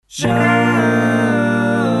Well,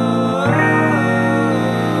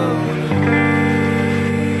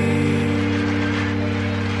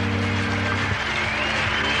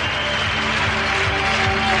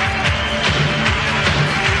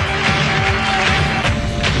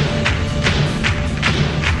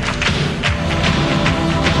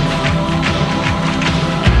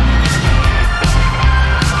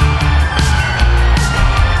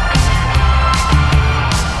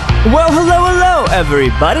 hello,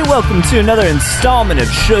 everybody. Welcome to another installment of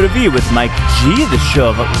Show to V with Mike G, the show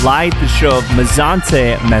of light, the show of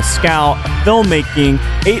Mazante Mezcal, filmmaking,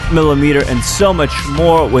 8mm, and so much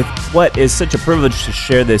more, with what is such a privilege to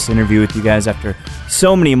share this interview with you guys after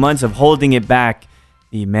so many months of holding it back.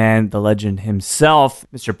 The man, the legend himself,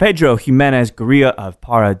 Mr. Pedro Jimenez Gurria of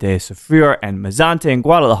Para de Sofrir and Mazante in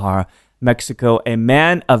Guadalajara, Mexico, a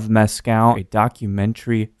man of mezcal, a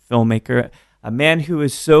documentary filmmaker, a man who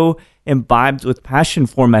is so imbibed with passion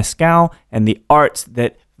for mezcal and the arts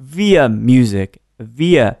that via music,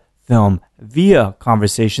 via film, via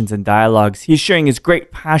conversations and dialogues, he's sharing his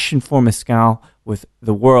great passion for mezcal with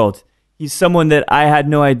the world. He's someone that I had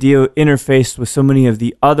no idea interfaced with so many of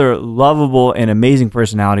the other lovable and amazing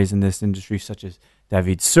personalities in this industry, such as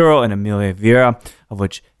David Suro and Emilio Vieira, of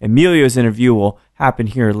which Emilio's interview will happen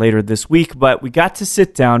here later this week. But we got to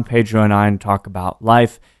sit down, Pedro and I, and talk about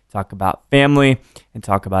life, talk about family, and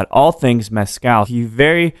talk about all things mezcal. He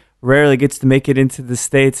very rarely gets to make it into the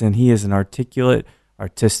States, and he is an articulate,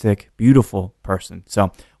 artistic, beautiful person.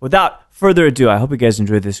 So without further ado, I hope you guys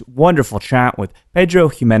enjoyed this wonderful chat with Pedro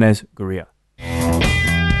Jimenez Gurria.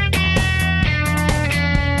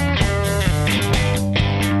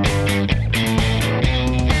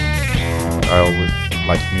 I always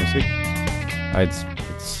liked music. It's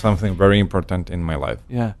something very important in my life.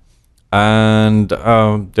 Yeah. And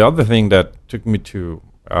the other thing that took me to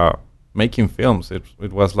making films, it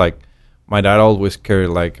was like my dad always carried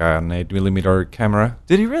like an 8mm camera.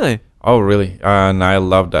 Did he really? Oh, really? And I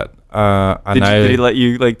loved that. Did he let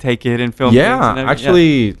you like take it and film? Yeah,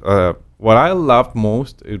 actually, what I loved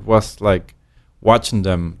most, it was like watching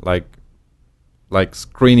them like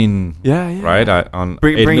screening. Yeah. Right on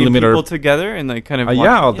bringing 8mm. people together and like kind of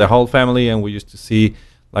the whole family, and we used to see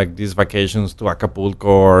like these vacations to Acapulco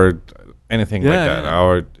or anything like that. Yeah.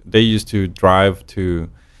 Or they used to drive to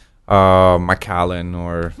McAllen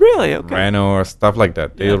or Really? Okay. Reno or stuff like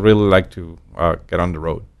that. They really like to get on the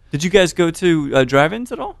road. Did you guys go to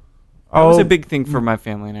drive-ins at all? That was a big thing for my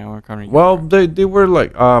family and I. Well, they were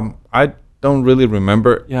like, I don't really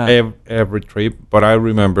remember every trip, but I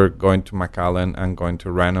remember going to McAllen and going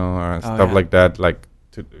to Reno and stuff like that, like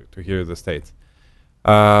to hear the States.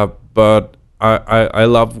 But I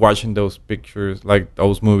loved watching those pictures, like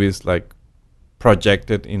those movies, like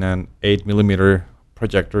projected in an 8mm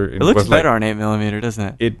projector. It looks better on 8mm,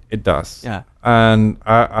 doesn't it? It does. Yeah. And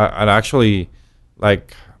I actually,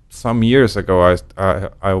 like some years ago,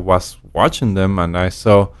 I was watching them and I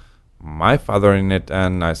saw my father in it,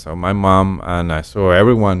 and I saw my mom, and I saw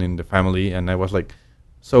everyone in the family, and I was like,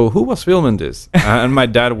 so who was filming this? And my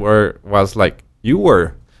dad was like, you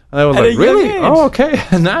were. And I was like, really? Oh, okay,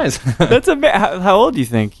 nice. That's how old do you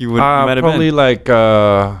think you might have been? Probably like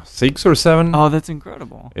 6 or 7. Oh, that's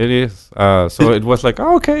incredible. It is. So it was like,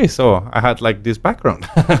 oh, okay. So I had like this background.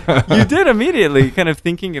 You did immediately, kind of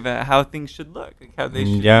thinking about how things should look, like how they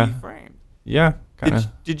should be framed. Yeah, kind of.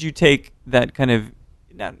 Did you take that kind of,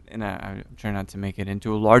 I'm trying not to make it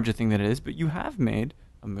into a larger thing than it is, but you have made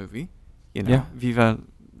a movie, Viva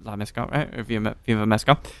la Mezcal, right? Or Viva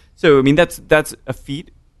Mezcal. So, I mean, that's a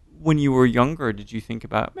feat. When you were younger, did you think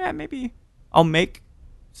about, man, maybe I'll make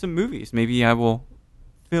some movies. Maybe I will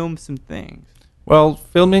film some things. Well,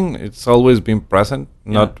 filming, it's always been present,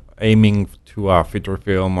 not aiming to a feature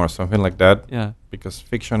film or something like that. Yeah. Because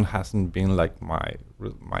fiction hasn't been like my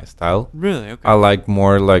style. Really? Okay. I like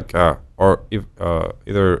more like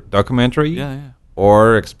either documentary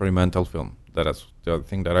or experimental film. That is the other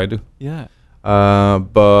thing that I do. Yeah.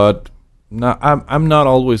 But no, I'm not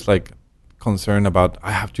always like concerned about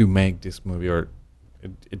I have to make this movie, or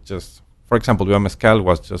it just, for example, Viva Mezcal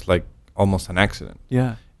was just like almost an accident.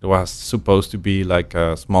 Yeah. It was supposed to be like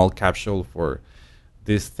a small capsule for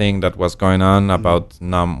this thing that was going on about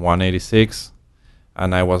NUM 186,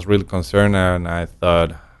 and I was really concerned, and I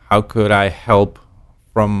thought, how could I help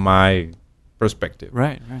from my perspective?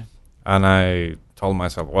 Right. And I told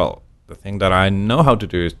myself, well, the thing that I know how to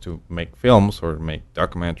do is to make films or make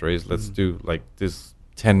documentaries. Let's do like this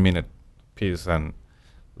 10-minute piece and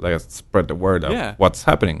let's spread the word of what's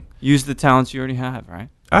happening. Use the talents you already have, right?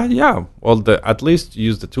 Yeah. Well, at least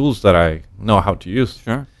use the tools that I know how to use.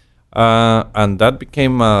 Sure. And that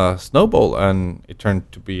became a snowball, and it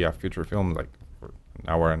turned to be a feature film, like for an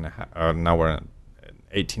hour and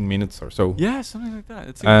 18 minutes or so. Yeah, something like that.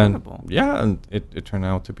 It's incredible. And it turned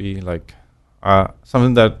out to be like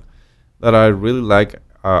something that I really like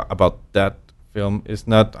about that film. Is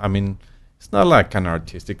not, I mean, it's not like an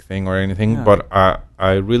artistic thing or anything, but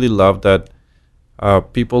I really love that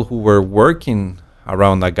people who were working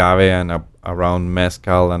around agave and around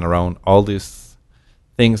mezcal and around all these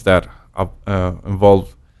things that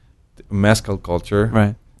involve mezcal culture,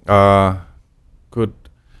 right, could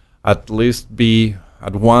at least be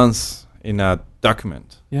at once in a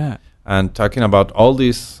document. Yeah. And talking about all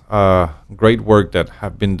this great work that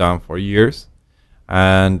have been done for years,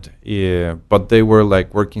 and but they were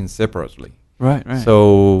like working separately. Right.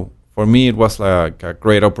 So for me, it was like a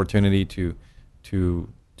great opportunity to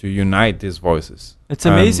unite these voices. It's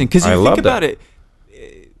amazing because you think about it.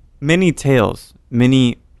 Many tales,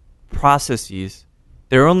 many processes,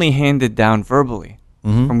 they're only handed down verbally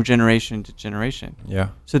from generation to generation. Yeah.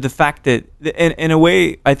 So the fact that, in a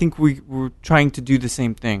way, I think we're trying to do the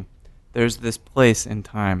same thing. There's this place in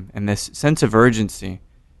time and this sense of urgency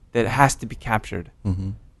that has to be captured.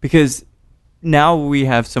 Because now we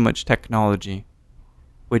have so much technology,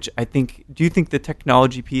 which I think, do you think the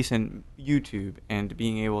technology piece and YouTube and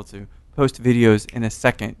being able to post videos in a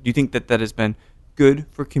second, do you think that has been good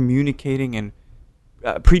for communicating and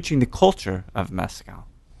preaching the culture of mezcal?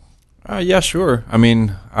 Yeah, sure. I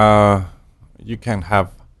mean, you can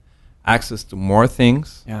have access to more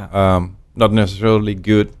things. Yeah. Not necessarily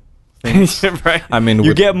good things. Right. I mean,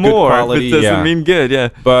 you get more, quality, but it doesn't mean good. Yeah.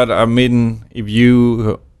 But I mean, if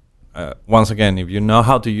you, once again, if you know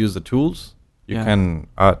how to use the tools, you can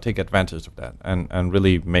take advantage of that and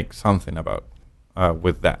really make something about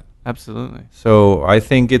with that. Absolutely. So I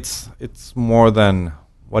think it's more than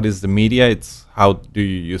what is the media, it's how do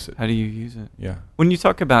you use it. How do you use it? Yeah. When you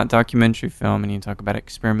talk about documentary film and you talk about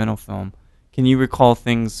experimental film, can you recall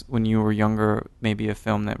things when you were younger, maybe a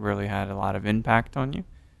film that really had a lot of impact on you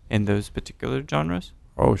in those particular genres?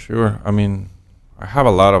 Oh, sure. I mean, I have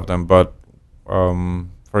a lot of them, but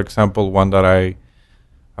for example, one that I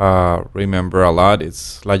remember a lot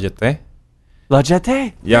is La Jetée. La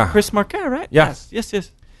Jetée? Yeah. Chris Marquet, right? Yeah.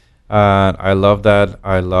 Yes. I love that.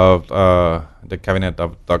 I loved The Cabinet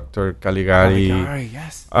of Dr. Caligari.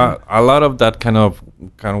 Yes. A lot of that kind of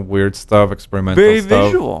weird stuff, experimental Very stuff. Very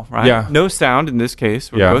visual, right? Yeah. No sound in this case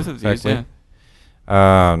for both of these. Exactly.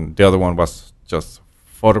 Yeah. The other one was just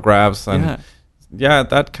photographs. And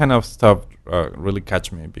that kind of stuff really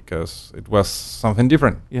catch me because it was something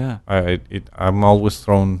different. Yeah. I'm always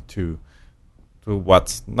thrown to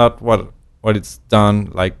what's not what it's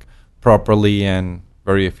done like properly and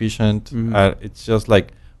very efficient. It's just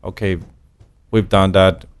like, okay, we've done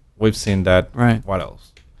that, we've seen that. Right. What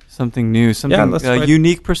else? Something new, something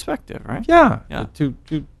unique perspective, right? Yeah. To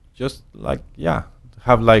just like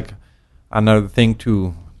have like another thing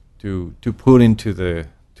to put into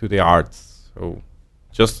the arts. So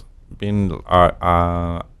just being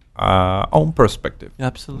our own perspective.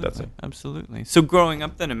 Absolutely. That's it. Absolutely. So growing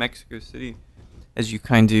up then in Mexico City, as you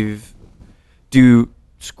kind of do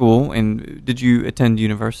school, and did you attend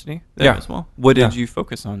university there as well? What did you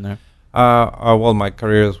focus on there? Well, my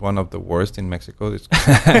career is one of the worst in Mexico. It's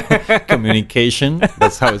communication.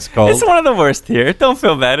 That's how it's called. It's one of the worst here. Don't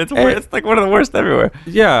feel bad. It's like one of the worst everywhere.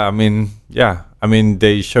 Yeah, I mean,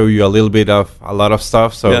 they show you a little bit of a lot of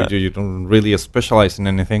stuff, so you don't really specialize in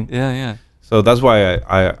anything. Yeah. So that's why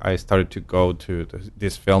I started to go to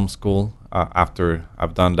this film school after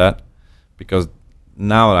I've done that, because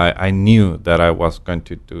now I knew that I was going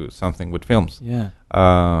to do something with films. Yeah.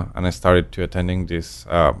 And I started to attending this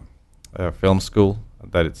film school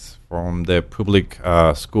that it's from the public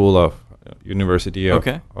school of University of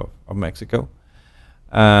Mexico.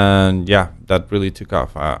 And that really took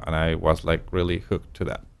off, and I was like really hooked to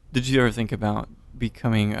that. Did you ever think about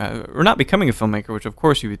becoming, or not becoming a filmmaker, which of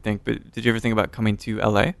course you would think, but did you ever think about coming to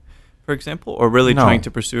LA, for example, or really trying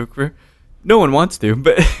to pursue a career? No one wants to,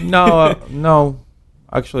 but no,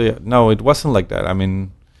 actually, no, it wasn't like that. I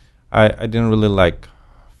mean, I didn't really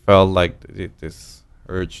felt like this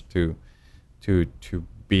urge to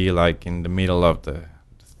be like in the middle of the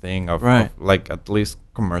thing of like at least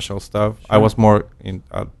commercial stuff. Sure. I was more in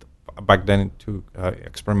back then into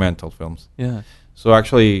experimental films. Yeah. So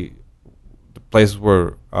actually, the place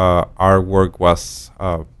where our work was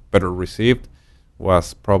better received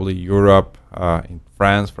was probably Europe, in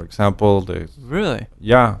France, for example. Really?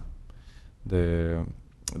 Yeah. There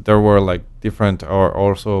were like different, or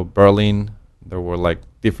also Berlin. There were like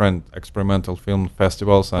different experimental film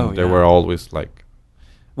festivals, and they were always like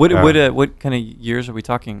What kind of years are we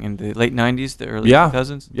talking? In the late 90s, the early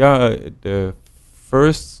 2000s? Yeah, the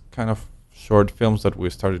first kind of short films that we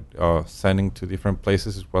started sending to different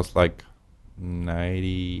places was like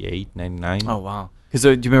 98, 99. Oh wow! Because do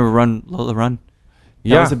you remember Run Lola Run?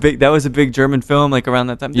 Yeah, that was a big German film, like around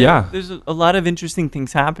that time. Yeah, there's a lot of interesting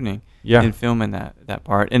things happening. In film in that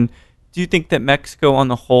part. And do you think that Mexico, on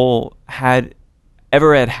the whole, had a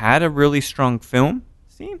really strong film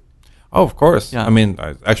scene? Oh, of course. Yeah. I mean,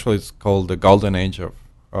 actually, it's called the golden age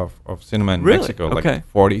of cinema in Mexico, like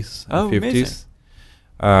 40s and 50s.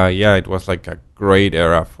 Yeah, it was like a great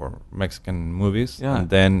era for Mexican movies. Yeah. And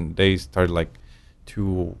then they started like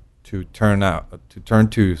to turn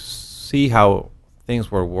to see how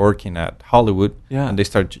things were working at Hollywood. Yeah. And they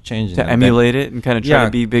started to change to emulate it and kind of try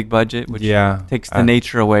to be big budget, which takes the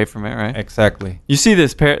nature away from it, right? Exactly. You see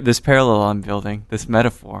this parallel I'm building, this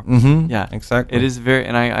metaphor. Mm-hmm. Yeah, exactly. It is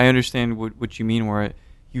and I understand what you mean, where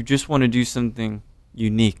you just want to do something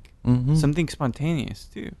unique, something spontaneous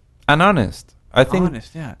too, and honest. I think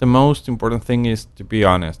the most important thing is to be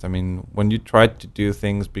honest. I mean, when you try to do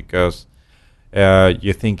things because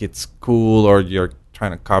you think it's cool, or you're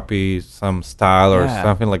trying to copy some style or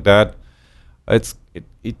something like that, it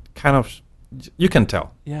kind of, you can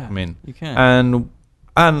tell. Yeah, I mean, you can.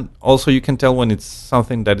 And also you can tell when it's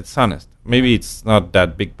something that it's honest. Maybe it's not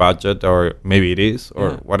that big budget, or maybe it is,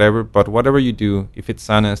 or whatever. But whatever you do, if it's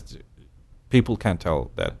honest, people can tell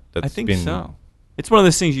that. I think so. It's one of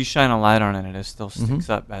those things you shine a light on, and it still sticks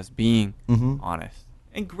up as being honest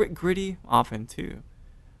and gritty often too.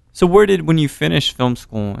 So when you finished film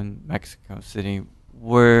school in Mexico City,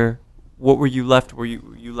 what were you left? Were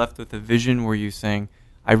you left with a vision? Were you saying,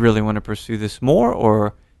 I really want to pursue this more,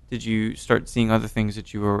 or did you start seeing other things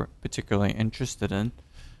that you were particularly interested in?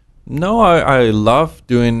 No, I love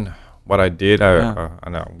doing what I did. I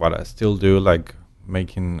know what I still do, like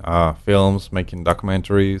making films, making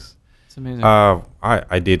documentaries. It's amazing.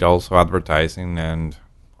 I did also advertising and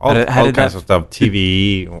all kinds of stuff.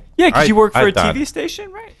 TV. Yeah, because you worked for a TV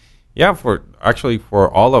station, right? Yeah, for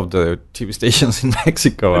all of the TV stations in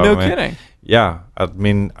Mexico. No kidding. Yeah, I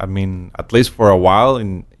mean, at least for a while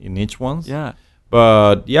in each ones. Yeah.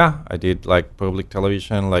 But yeah, I did like public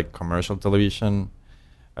television, like commercial television.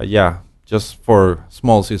 Just for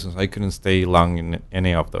small seasons. I couldn't stay long in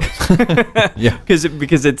any of those. Yeah,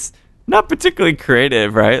 because it's not particularly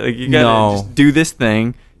creative, right? Like you gotta just do this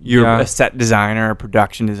thing. You're a set designer, a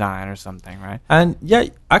production designer, or something, right? And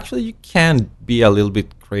actually, you can be a little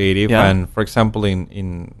bit creative. Yeah. And for example,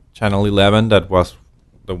 in Channel 11, that was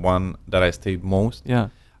the one that I stayed most. Yeah.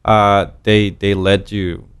 They let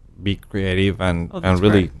you be creative and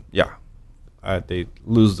really, they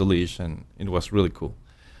lose the leash, and it was really cool.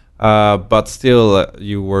 But still,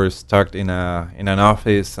 you were stuck in an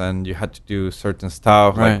office, and you had to do certain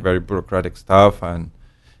stuff, like very bureaucratic stuff, and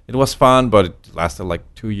it was fun, but it lasted like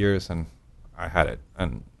 2 years, and I had it,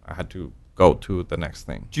 and I had to go to the next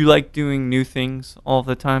thing. Do you like doing new things all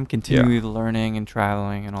the time, continually learning and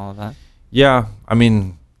traveling and all of that? Yeah, I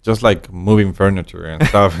mean, just like moving furniture and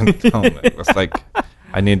stuff. And it was like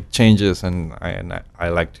I need changes, and I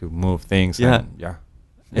like to move things. Yeah, and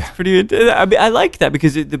it's pretty. I mean, I like that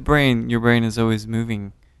because your brain is always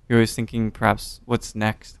moving. You're always thinking, perhaps, what's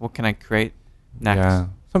next? What can I create next? Yeah.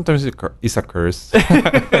 Sometimes it's a curse.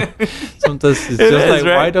 Sometimes it's just like,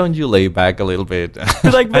 why don't you lay back a little bit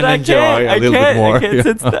like, but and enjoy a little bit more?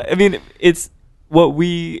 I mean, it's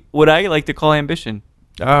what I like to call ambition.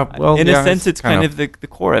 In a sense, it's kind of the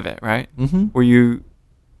core of it, right? Mm-hmm. Where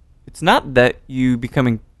it's not that you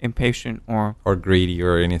becoming impatient or greedy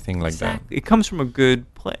or anything like that. It comes from a good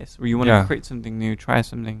place where you want to create something new, try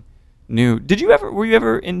something new. Were you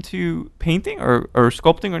ever into painting or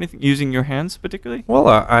sculpting or anything, using your hands particularly? Well,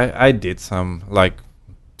 I did some, like,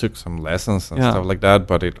 took some lessons and stuff like that,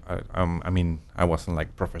 but I mean, I wasn't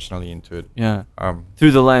like professionally into it. Yeah.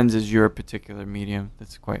 Through the lens is your particular medium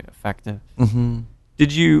that's quite effective. Mm-hmm.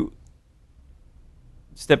 Did you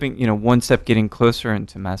one step getting closer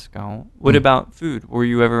into Mezcal? What about food? Were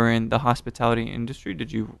you ever in the hospitality industry?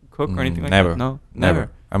 Did you cook or anything like that? No, never.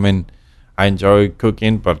 I mean, I enjoy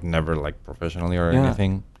cooking, but never like professionally or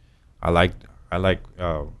anything. I like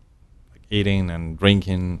eating and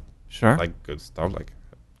drinking. Sure. Like good stuff. Like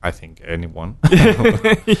I think anyone.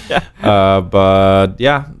 Yeah. But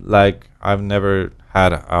like I've never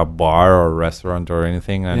had a bar or restaurant or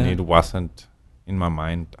anything, and it wasn't in my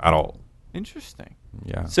mind at all. Interesting.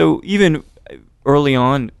 Yeah. So even early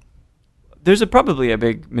on, there's probably a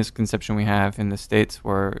big misconception we have in the States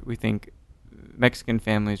where we think Mexican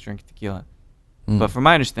families drink tequila. But from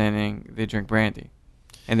my understanding, they drink brandy,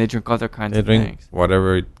 and they drink other kinds of things.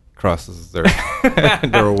 Whatever it crosses their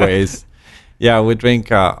their ways. Yeah, we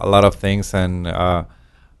drink a lot of things, and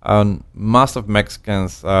most of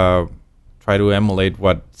Mexicans try to emulate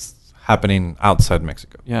what's happening outside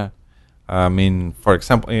Mexico. Yeah. I mean, for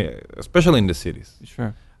example, especially in the cities.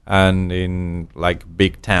 Sure. And in like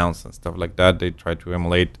big towns and stuff like that, they try to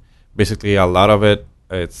emulate basically a lot of it.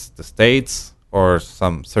 It's the States or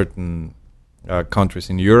some certain countries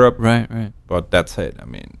in Europe. Right, right. But that's it. I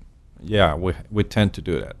mean, yeah, we tend to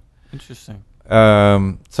do that. Interesting.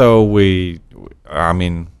 So I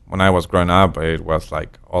mean, when I was growing up, it was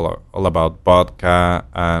like all about vodka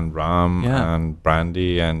and rum and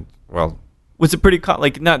brandy and, well. Was it pretty,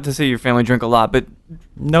 like, not to say your family drank a lot, but.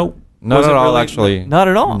 No, not at all, actually. Not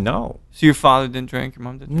at all? No. So your father didn't drink, your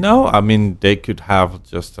mom didn't drink? No, I mean, they could have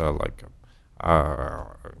just like a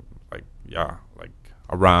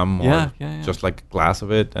rum or just like a glass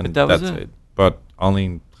of it, and that's it. But only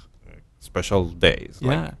in special days,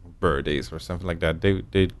 like birthdays or something like that. They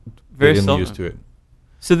didn't used to it.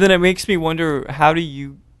 So then it makes me wonder, how do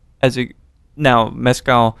you, now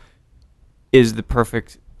mezcal is the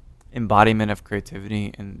perfect embodiment of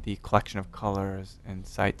creativity and the collection of colors and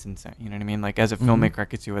sights and sound, you know what I mean? Like, as a filmmaker, I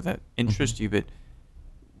could see where that interests you, but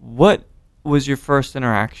what was your first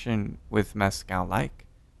interaction with mezcal like,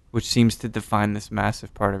 which seems to define this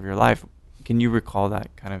massive part of your life? Can you recall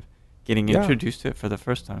that, kind of getting introduced to it for the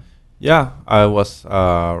first time? Yeah, I was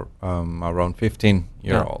around 15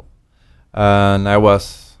 years old, and I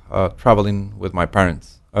was traveling with my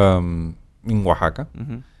parents in Oaxaca.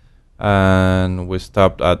 And we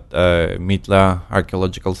stopped at Mitla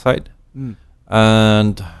archaeological site,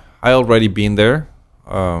 and I already been there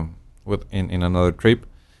in another trip,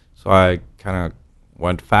 so I kind of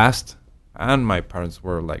went fast, and my parents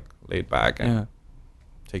were like laid back and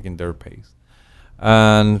taking their pace.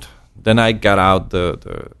 And then I got out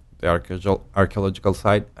the archaeological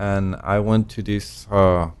site, and I went to this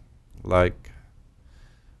it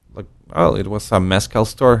was a mezcal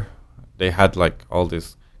store. They had like all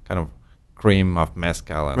this kind of cream of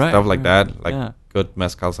mezcal and stuff like that, like good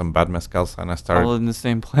mezcals and bad mezcals, and I started all in the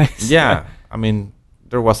same place. I mean,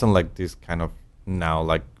 there wasn't like this kind of now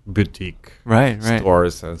like boutique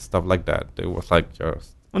stores and stuff like that. It was like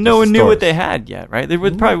just no one knew what they had yet, right? They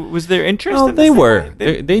would probably was there interest? No, they were.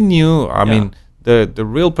 They knew. I mean, the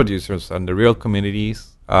real producers and the real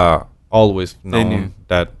communities always known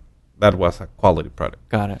that was a quality product.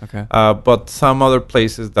 Got it. Okay. But some other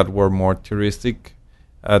places that were more touristic,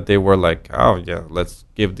 they were like, oh yeah, let's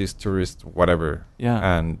give these tourists whatever,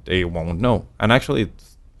 and they won't know. And actually, it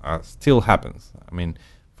still happens. I mean,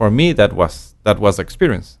 for me, that was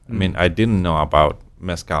experience. I mean, I didn't know about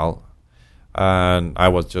mezcal, and I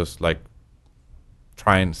was just like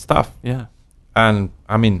trying stuff. Yeah. And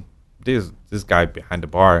I mean, this guy behind the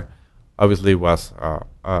bar obviously was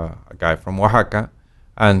a guy from Oaxaca.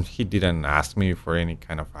 And he didn't ask me for any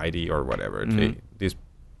kind of ID or whatever. These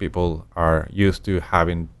people are used to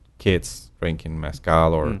having kids drinking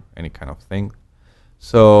mezcal or any kind of thing.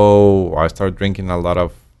 So I started drinking a lot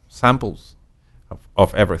of samples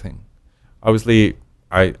of everything. Obviously,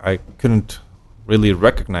 I couldn't really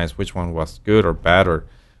recognize which one was good or bad,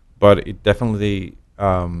 but it definitely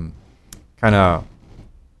kind of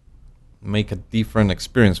make a different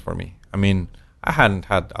experience for me. I mean, I hadn't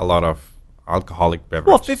had a lot of alcoholic beverage.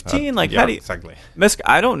 Well, 15, how do you... Exactly. Mezcal,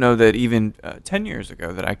 I don't know that even 10 years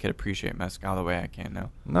ago that I could appreciate mezcal the way I can now.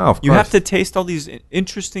 No, of course. You have to taste all these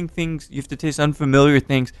interesting things. You have to taste unfamiliar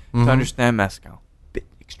things to understand mezcal.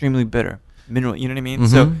 Extremely bitter. Mineral, you know what I mean?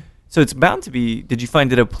 So it's bound to be... Did you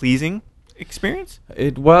find it a pleasing experience?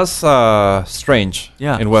 It was strange.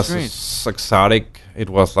 Yeah, it was exotic. It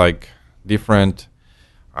was like different.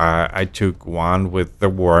 I took one with the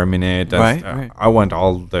worm in it. And Right. I went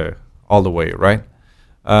all the way, right?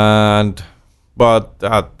 But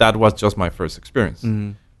that was just my first experience.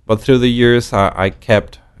 But through the years, I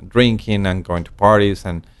kept drinking and going to parties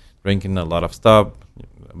and drinking a lot of stuff,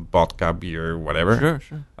 vodka, beer, whatever.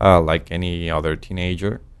 Sure. Like any other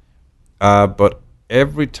teenager. But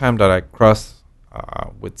every time that I crossed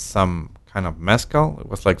with some kind of mezcal, it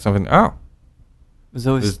was like something, this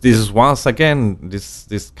is once again,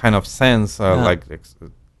 this kind of sense, like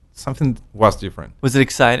something was different. Was it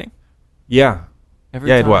exciting? Yeah. Every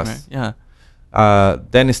time, it was. Right? Yeah.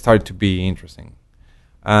 Then it started to be interesting.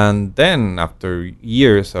 And then after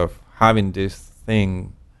years of having this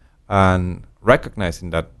thing and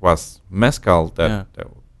recognizing that was mezcal that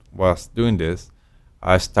was doing this,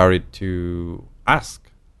 I started to ask.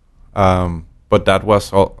 But that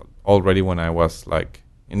was already when I was like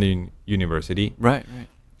in the university. Right.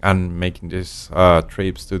 And making these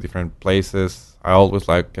trips to different places. I always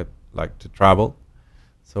like to travel.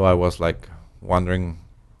 So I was like wandering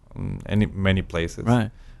many places.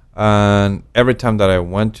 Right. And every time that I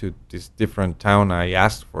went to this different town, I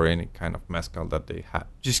asked for any kind of mezcal that they had.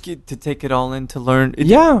 Just get to take it all in to learn.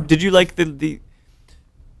 Yeah. Did you like the? Do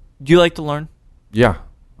you like to learn? Yeah.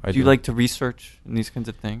 Do you like to research and these kinds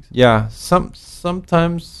of things? Yeah.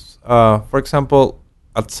 Sometimes, for example,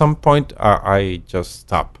 at some point I just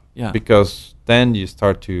stop. Yeah. Because then you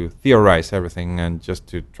start to theorize everything and just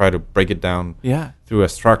to try to break it down. Yeah. Through a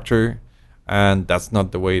structure, and that's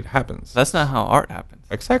not the way it happens. That's not how art happens.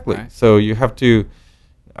 Exactly. Right? So you have to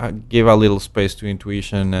give a little space to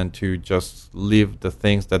intuition and to just live the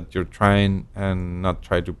things that you're trying and not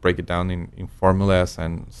try to break it down in formulas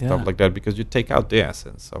and stuff like that, because you take out the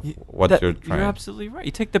essence of what you're trying. You're absolutely right.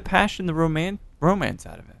 You take the passion, the romance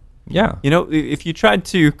out of it. Yeah. You know, if you tried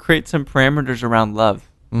to create some parameters around love,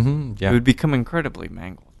 yeah. it would become incredibly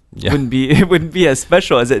mangled. Yeah. It wouldn't be as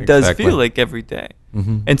special as it does feel like every day.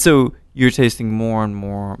 Mm-hmm. And so you're tasting more and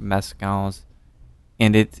more mezcals,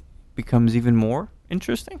 and it becomes even more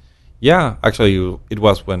interesting. Yeah, actually, it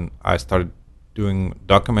was when I started doing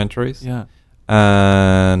documentaries. Yeah.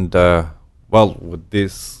 And with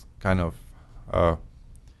this kind of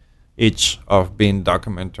itch of being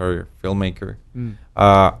documentary filmmaker,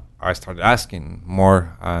 I started asking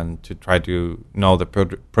more and to try to know the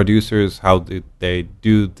producers, how did they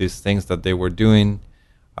do these things that they were doing,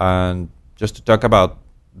 and just to talk about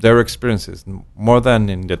their experiences more than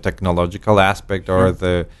in the technological aspect or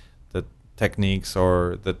the techniques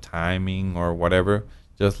or the timing or whatever,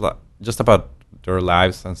 just about their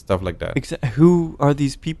lives and stuff like that. Who are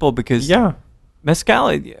these people? Because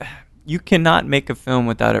mezcal, you cannot make a film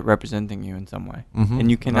without it representing you in some way,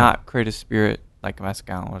 and you cannot create a spirit like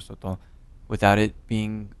mezcal or soto without it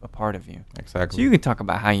being a part of you. Exactly. So you can talk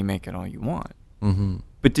about how you make it all you want. Mm-hmm.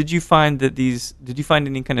 But did you find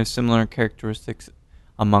any kind of similar characteristics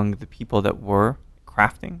among the people that were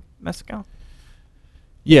crafting mezcal?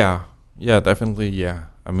 Yeah, definitely, yeah.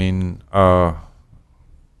 I mean, all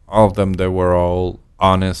of them, they were all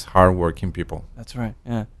honest, hardworking people. That's right,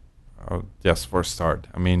 yeah. Just for start.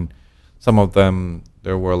 I mean, some of them,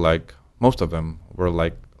 most of them were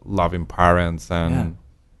like loving parents and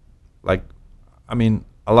a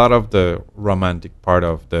lot of the romantic part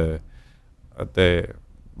of the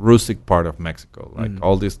rustic part of Mexico, like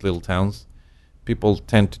all these little towns, people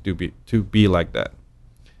tend to be like that.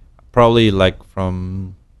 Probably like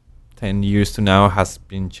from 10 years to now has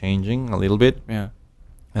been changing a little bit. Yeah.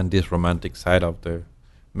 And this romantic side of the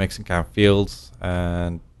Mexican fields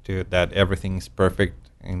and that everything is perfect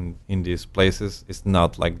in these places is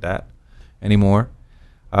not like that anymore.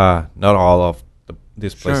 Not all of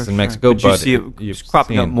these places in Mexico, but you see it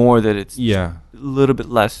cropping up more, that it's a little bit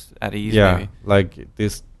less at ease. Maybe. Like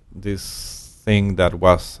this thing that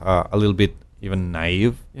was a little bit even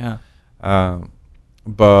naive. Yeah.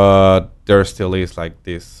 But there still is like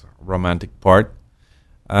this romantic part,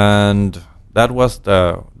 and that was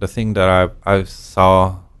the thing that I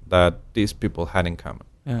saw that these people had in common.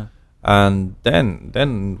 Yeah. And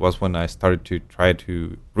then was when I started to try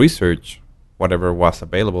to research whatever was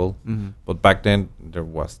available. Mm-hmm. But back then there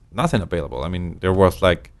was nothing available. I mean, there was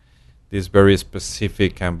like this very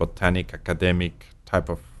specific and botanic academic type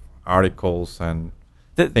of articles and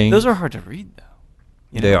things. Those are hard to read,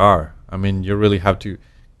 though. They are. I mean, you really have to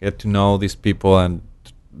get to know these people and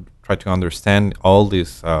try to understand all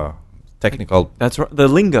these technical... That's the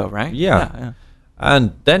lingo, right? Yeah.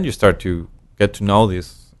 And then you start to get to know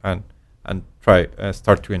this and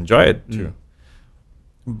start to enjoy it too.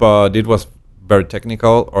 But it was very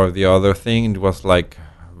technical, or the other thing, it was like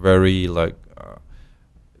very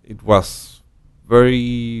it was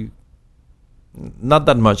very not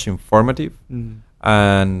that much informative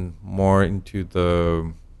and more into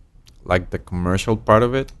the commercial part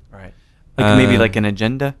of it. Right. Like maybe like an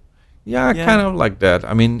agenda? Yeah, kind of like that.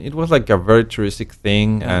 I mean, it was like a very touristic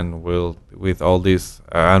thing, and with all this,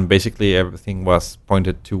 and basically everything was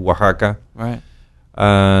pointed to Oaxaca. Right.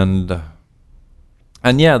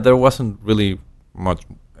 And yeah, there wasn't really much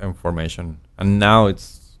information, and now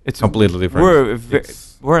it's completely different.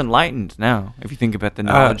 We're enlightened now, if you think about the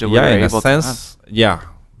knowledge of what we're in able a sense,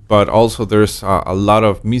 but also there's a lot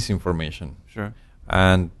of misinformation. Sure.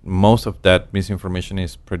 And most of that misinformation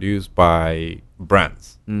is produced by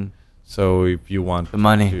brands. So if you want the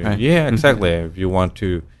money, right? Yeah, exactly. If you want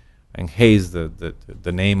to enhance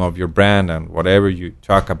the name of your brand and whatever, you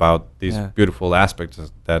talk about these beautiful aspects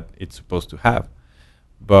that it's supposed to have,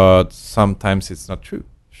 but sometimes it's not true.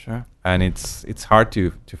 Sure. And it's hard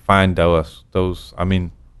to find those. I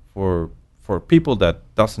mean, for people that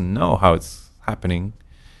doesn't know how it's happening,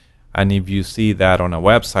 And if you see that on a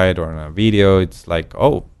website or on a video, it's like,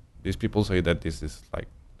 oh, these people say that this is like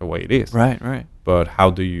the way it is. Right. But how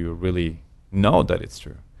do you really know that it's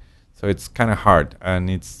true? So it's kind of hard, and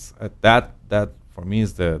it's that for me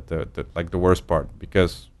is the like the worst part,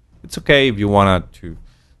 because it's okay if you wanted to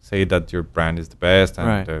say that your brand is the best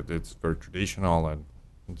and that it's very traditional and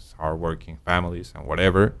it's hardworking families and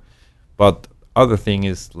whatever, but other thing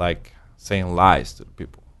is like saying lies to the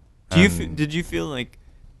people. Did you feel like,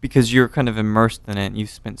 because you're kind of immersed in it and you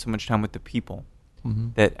spent so much time with the people,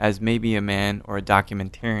 that as maybe a man or a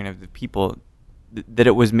documentarian of the people, that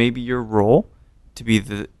it was maybe your role to be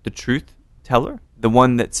the truth teller, the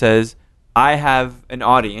one that says, I have an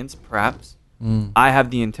audience, perhaps, I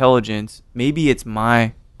have the intelligence, maybe it's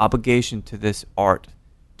my obligation to this art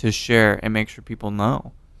to share and make sure people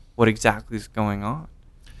know what exactly is going on?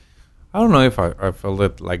 I don't know if I felt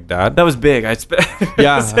it like that. That was big.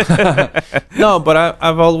 Yeah. No, but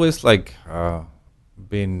I've always like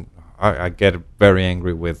been. I get very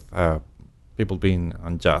angry with people being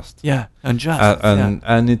unjust. Yeah, unjust.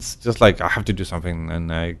 And it's just like I have to do something,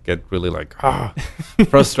 and I get really like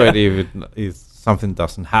frustrated if something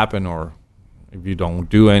doesn't happen, or if you don't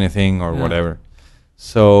do anything or whatever.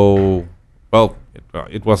 So, well,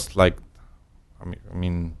 it was like, I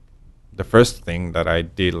mean, the first thing that I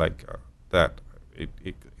did, like that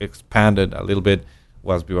it expanded a little bit,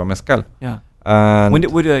 was Viva Mezcal. Yeah.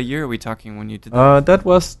 And what year are we talking when you did that? That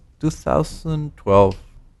was 2012.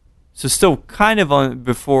 So still kind of on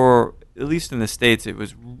before, at least in the States,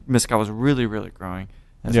 mezcal was really, really growing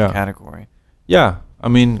as a category. Yeah, I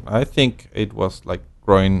mean, I think it was like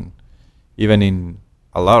growing even in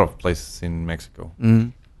a lot of places in Mexico.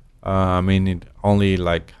 I mean, it only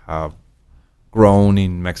like have grown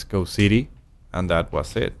in Mexico City, and that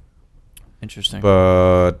was it. Interesting.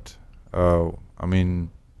 But I mean,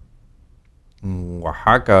 in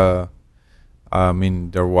Oaxaca, I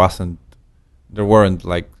mean, there weren't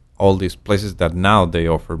like all these places that now they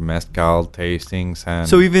offer mezcal tastings, and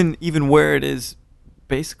so even where it is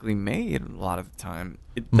basically made a lot of the time,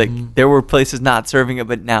 like there were places not serving it,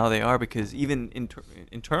 but now they are, because even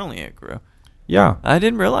internally it grew. Yeah, I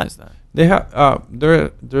didn't realize that. They have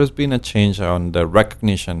there's been a change on the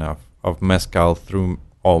recognition of mezcal through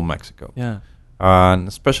all Mexico. Yeah, and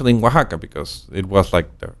especially in Oaxaca, because it was like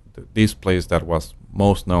this place that was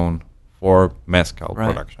most known for mezcal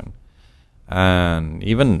production. And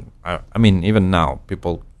even I mean, even now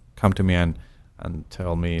people come to me and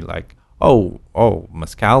tell me like, oh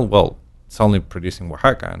mezcal, well, it's only produced in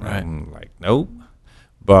Oaxaca, and I'm like, no.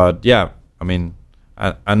 But yeah, I mean,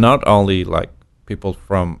 and not only like people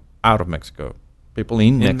from out of Mexico, people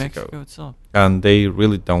in Mexico itself, and they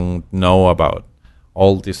really don't know about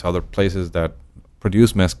all these other places that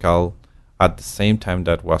produce mezcal at the same time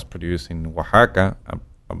that was produced in Oaxaca.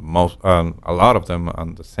 A lot of them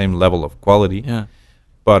on the same level of quality,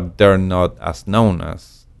 but they're not as known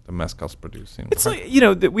as the mezcals produced in It's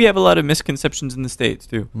Oaxaca. like, we have a lot of misconceptions in the States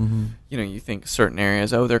too. You think certain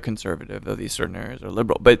areas, they're conservative, these certain areas are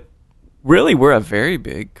liberal, but really we're a very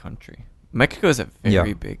big country. Mexico is a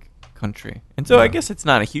very big country, and so I guess it's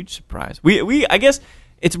not a huge surprise. I guess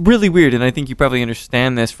it's really weird, and I think you probably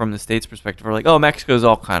understand this from the States' perspective. We're like, oh, Mexico's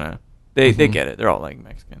all kind of they get it. They're all like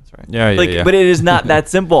Mexicans, right? Yeah. But it is not that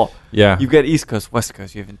simple. You've got East Coast, West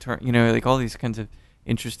Coast. You have like all these kinds of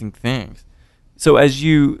interesting things. So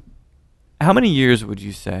how many years would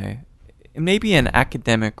you say, maybe an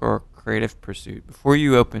academic or creative pursuit, before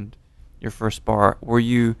you opened your first bar, were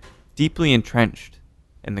you deeply entrenched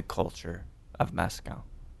in the culture of mezcal,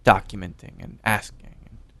 documenting and asking?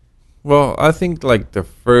 Well, I think like the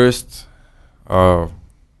first time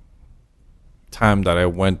that I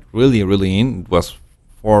went really, really in was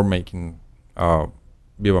for making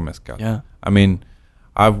Viva Mezcal. Yeah. I mean,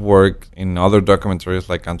 I've worked in other documentaries,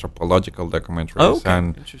 like anthropological documentaries,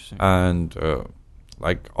 and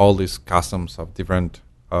like all these customs of different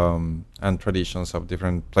and traditions of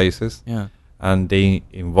different places. Yeah. And they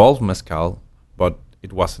involve mezcal, but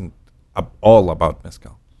it wasn't all about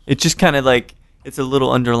mezcal. It's just kind of like, it's a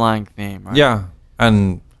little underlying theme, right? Yeah,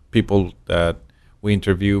 and people that we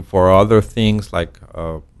interview for other things like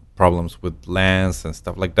problems with lands and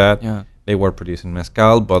stuff like that. Yeah. They were producing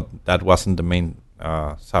mezcal, but that wasn't the main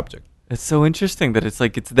subject. It's so interesting that it's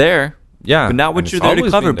like it's there. Yeah. But not what you're there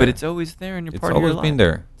to cover, but it's always there in your part of your life. It's always been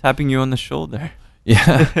there. Tapping you on the shoulder.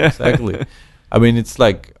 Yeah, exactly. I mean, it's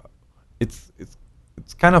like, it's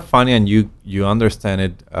kind of funny, and you understand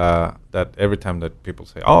it, that every time that people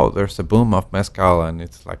say, oh, there's a boom of mezcal, and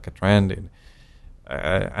it's like a trend,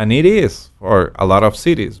 and it is for a lot of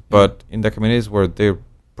cities, but in the communities where they're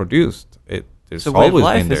produced, it's always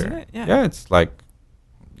been there. Isn't it? Yeah, it's like,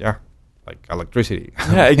 like electricity.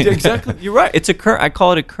 Yeah, exactly. You're right. It's I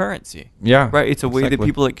call it a currency. Yeah. Right. It's a way that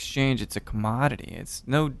people exchange. It's a commodity. It's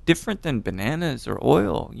no different than bananas or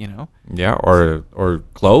oil, Yeah, or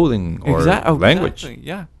clothing or language. Exactly.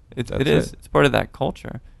 Yeah. It is. It's part of that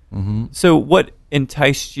culture. Mm-hmm. So what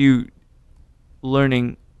enticed you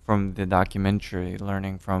learning from the documentary,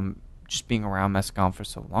 learning from just being around mezcal for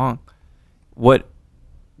so long? What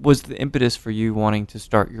was the impetus for you wanting to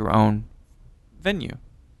start your own venue,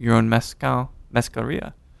 your own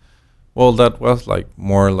mezcaleria? Well, that was like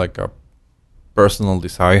more like a personal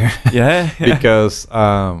desire. Yeah. Because,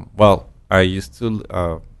 I used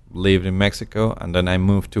to live in Mexico, and then I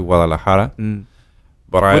moved to Guadalajara. Mm.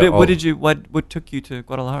 But what took you to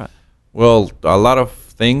Guadalajara? Well, a lot of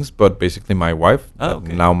things, but basically my wife.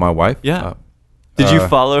 Okay. Now my wife. Yeah. Did you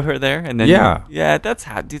follow her there? And then that's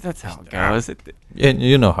how it goes. Yeah,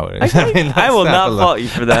 you know how it is. I will not fault you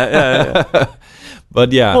for that. Yeah.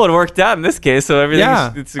 But yeah. Well, it worked out in this case, so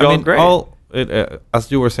everything's it's going great.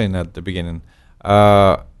 As you were saying at the beginning,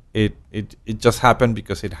 it just happened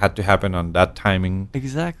because it had to happen on that timing.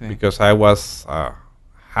 Exactly. Because I was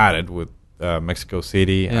had it with Mexico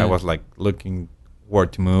City. Yeah. I was like looking where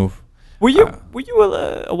to move. Were you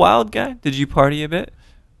a wild guy? Did you party a bit?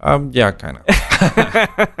 Yeah, kind of.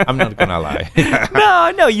 I'm not gonna lie.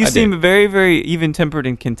 No. You seem very, very even-tempered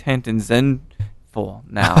and content and zenful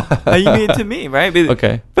now. You mean to me, right?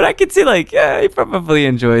 Okay. But I could see, you probably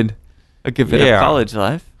enjoyed a good bit of college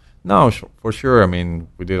life. No, for sure. I mean,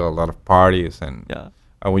 we did a lot of parties, and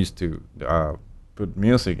we used to put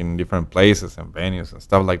music in different places and venues and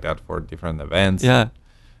stuff like that for different events. Yeah.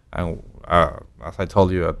 And as I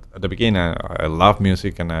told you at the beginning, I love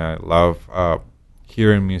music, and I love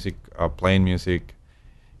hearing music, playing music,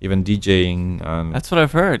 even DJing. And that's what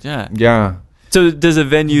I've heard. Yeah. Yeah. So does a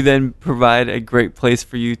venue then provide a great place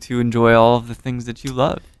for you to enjoy all of the things that you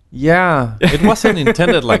love? Yeah. It wasn't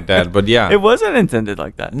intended like that, but yeah. It wasn't intended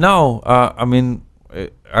like that. No. I mean,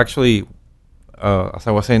 actually, as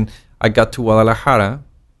I was saying, I got to Guadalajara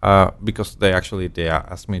because they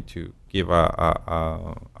asked me to give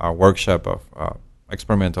a workshop of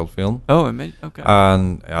experimental film. Oh, amazing. Okay.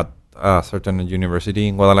 And at a certain university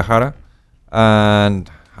in Guadalajara, and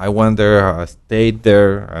I went there. I stayed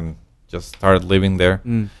there and just started living there.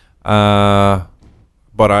 Mm.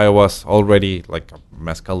 But I was already like a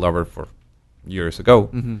mezcal lover for years ago.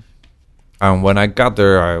 Mm-hmm. And when I got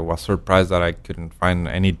there, I was surprised that I couldn't find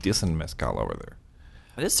any decent mezcal over there.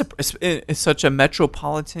 It's such a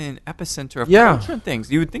metropolitan epicenter of culture and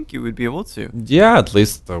things. You would think you would be able to. Yeah, at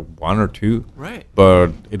least one or two. Right.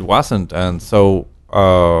 But it wasn't. And so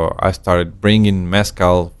I started bringing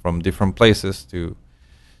mezcal from different places to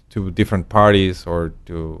different parties or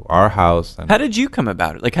to our house. And how did you come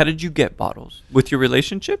about it? Like, how did you get bottles? With your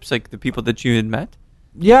relationships? Like the people that you had met?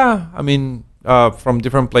 Yeah, I mean, from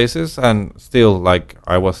different places, and still, like,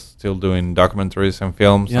 I was still doing documentaries and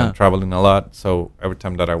films and traveling a lot. So every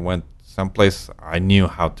time that I went someplace, I knew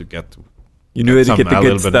how to get to. You knew how to get the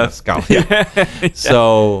good stuff. Yeah.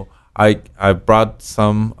 So I brought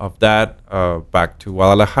some of that back to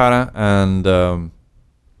Guadalajara and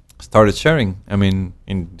started sharing. I mean,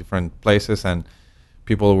 in different places, and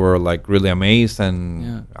people were like really amazed.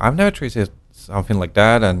 And I've never tasted something like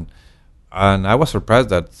that, and I was surprised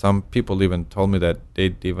that some people even told me that they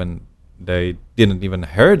didn't even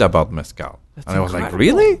heard about mezcal. That's and I was incredible. like,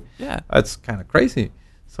 really? Yeah, that's kind of crazy.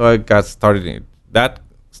 So I got started. That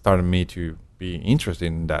started me to be interested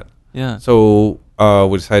in that. Yeah. So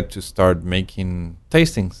we decided to start making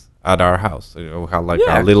tastings at our house. We had like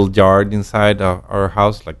a little yard inside our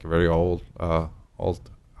house, like a very old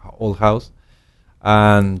house,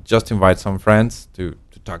 and just invite some friends to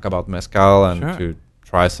talk about mezcal and to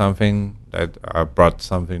try something. That I brought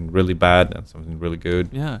something really bad and something really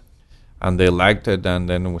good. Yeah. And they liked it, and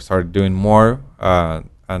then we started doing more.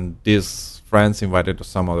 And these friends invited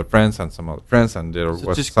some other friends and some other friends, and there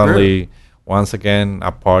was suddenly once again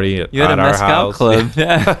a party at our house. Club.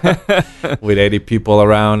 With 80 people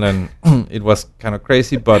around, and it was kind of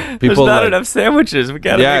crazy. But people there's not enough sandwiches. We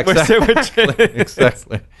gotta make more sandwiches.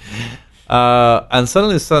 Exactly. And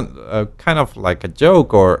suddenly, kind of like a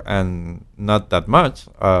joke, and not that much.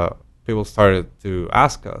 People started to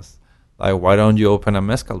ask us, like, why don't you open a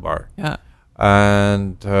mezcal bar? Yeah.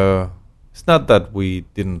 And it's not that we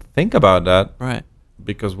didn't think about that. Right.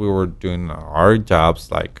 Because we were doing our jobs,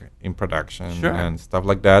 like in production and stuff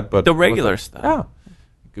like that. But the regular stuff. Yeah.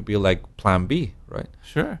 It could be like plan B, right?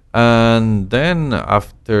 Sure. And then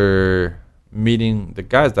after meeting the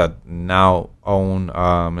guys that now own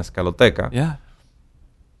Mezcaloteca,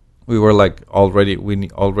 we were like we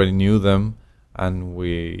already knew them, and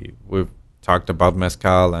we talked about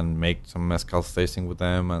mezcal and make some mezcal tasting with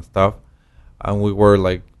them and stuff. And we were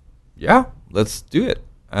like, yeah, let's do it.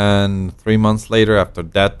 And 3 months later, after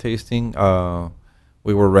that tasting,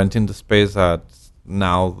 we were renting the space at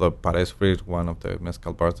now the Paraíso Frio, one of the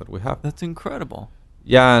mezcal bars that we have. That's incredible.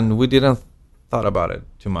 Yeah, and we didn't thought about it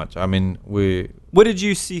too much. I mean, What did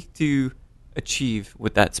you seek to achieve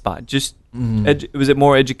with that spot? Just was it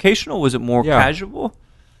more educational? Was it more casual?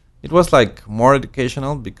 It was like more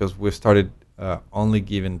educational because we started only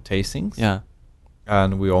giving tastings. Yeah.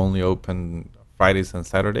 And we only opened Fridays and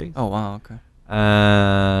Saturdays. Oh, wow, okay.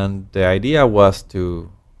 And the idea was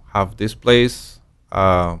to have this place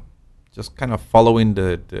just kind of following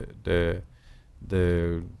the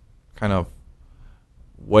kind of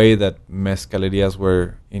way that mezcalerias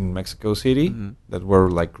were in Mexico City, that were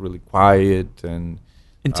like really quiet and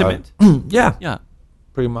intimate. Yeah,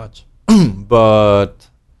 pretty much. But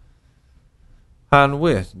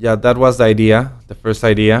that was the idea, the first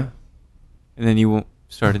idea. And then you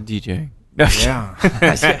started DJing. Yeah,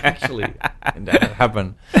 actually, and that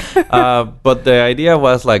happened. But the idea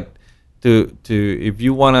was like to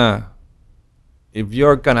if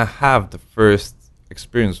you're gonna have the first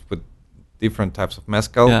experience with different types of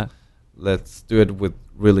mezcal, let's do it with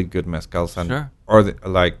really good mezcals or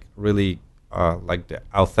like really like the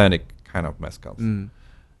authentic kind of mezcals.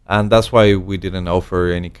 And that's why we didn't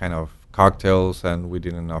offer any kind of cocktails, and we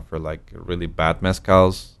didn't offer like really bad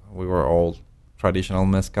mezcals. We were all traditional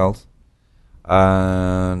mezcals.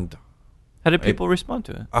 And how did people respond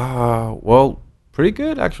to it? Well, pretty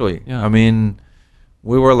good actually. Yeah. I mean,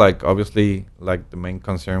 we were like, obviously, like the main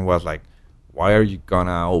concern was like, why are you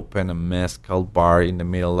gonna open a mezcal bar in the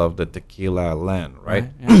middle of the tequila land,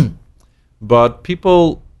 right? Yeah. But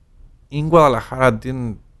people in Guadalajara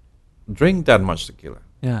didn't drink that much tequila.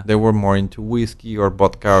 Yeah. They were more into whiskey or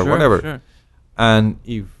vodka or whatever. Sure. And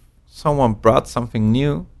if someone brought something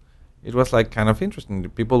new, it was like kind of interesting. The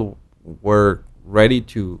people were ready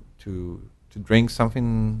to drink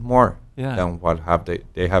something more than what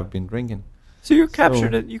they have been drinking. So you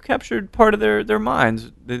captured it. You captured part of their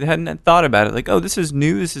minds. They hadn't thought about it. Like, oh, this is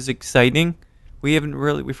new. This is exciting.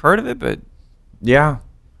 We've heard of it, but you're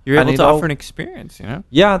able to offer an experience. You know?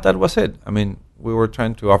 Yeah, that was it. I mean, we were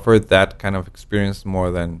trying to offer that kind of experience more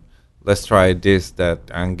than let's try this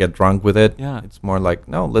and get drunk with it. Yeah, it's more like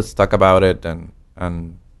no, let's talk about it and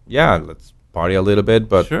let's party a little bit,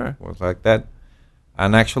 but it was like that.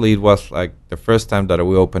 And actually, it was like the first time that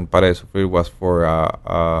we opened Paraíso Frio was for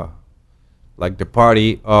like the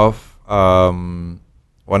party of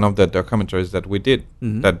one of the documentaries that we did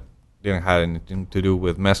that didn't have anything to do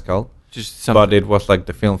with mezcal, but it was like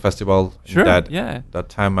the film festival that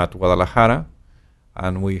time at Guadalajara,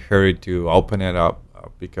 and we hurried to open it up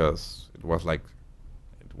because it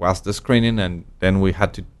was the screening, and then we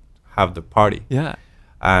had to have the party. Yeah,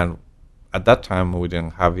 and at that time, we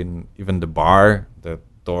didn't have even the bar. The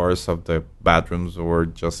doors of the bathrooms were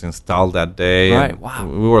just installed that day. Right, wow.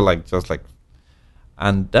 We were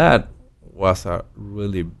and that was a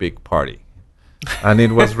really big party. And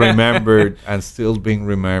it was remembered and still being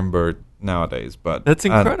remembered nowadays. But that's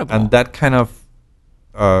incredible. And that kind of,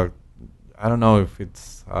 I don't know if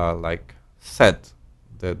it's like set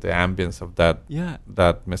the ambience of that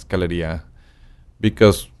mezcaleria.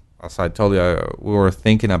 Because as I told you, we were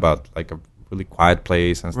thinking about like a really quiet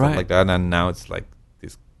place and stuff like that, and now it's like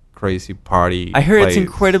this crazy party. I hear it's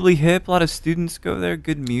incredibly hip. A lot of students go there.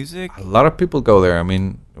 Good music. A lot of people go there. I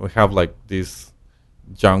mean, we have like these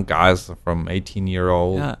young guys from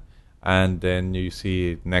 18-year-old, and then you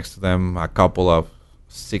see next to them a couple of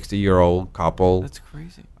 60-year-old couple. That's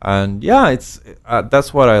crazy. And it's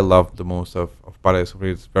that's what I love the most of Paraíso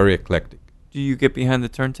Frio. It's very eclectic. Do you get behind the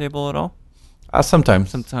turntable at all?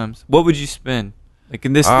 Sometimes. What would you spin? Like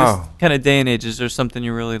in this kind of day and age, is there something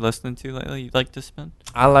you're really listening to lately you'd like to spin?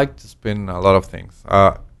 I like to spin a lot of things.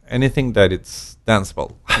 Anything that it's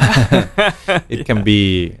danceable. It can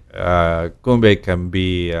be cumbia, it can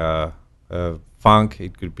be funk,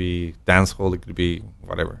 it could be dancehall, it could be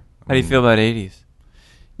whatever. How do you feel about 80s?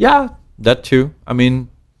 Yeah, that too. I mean...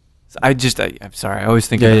 I'm sorry. I always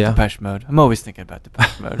think about Depeche Mode. I'm always thinking about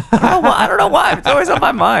Depeche Mode. I don't know why. It's always on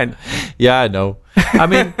my mind. Yeah, I know. I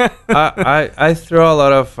mean, I throw a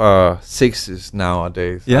lot of 60s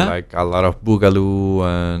nowadays. Yeah? Like a lot of boogaloo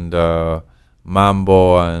and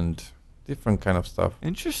mambo and different kind of stuff.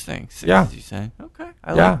 Interesting. 60s, you say? Okay,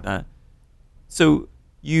 I like that. So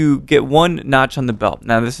you get one notch on the belt.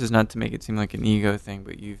 Now, this is not to make it seem like an ego thing,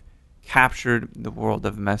 but you've captured the world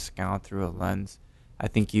of mezcal through a lens. I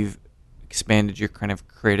think you've expanded your kind of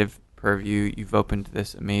creative purview. You've opened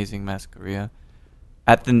this amazing mezcaleria.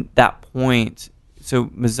 At that point, so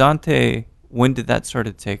Mezante when did that sort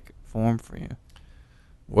of take form for you?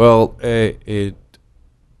 Well, it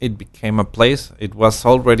became a place. It was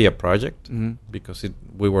already a project because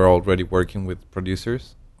we were already working with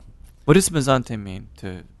producers. What does Mezante mean?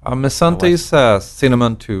 Mezante is a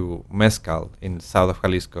synonym to mezcal in south of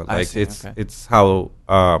Jalisco. It's how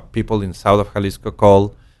people in south of Jalisco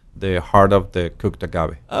call the heart of the cooked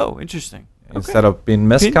agave. Oh, interesting. Instead of being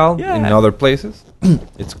mezcal in other places,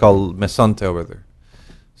 it's called mezonte over there.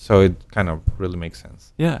 So it kind of really makes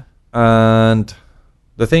sense. Yeah. And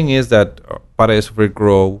the thing is that Para de Sufrir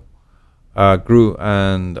grew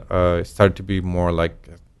and started to be more like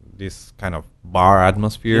this kind of bar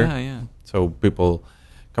atmosphere. Yeah, yeah. So people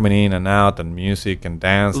coming in and out and music and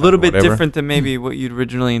dance. A little bit different than maybe what you'd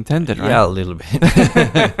originally intended, right? Yeah, a little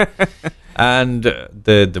bit. And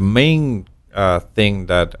the main thing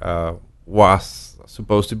that was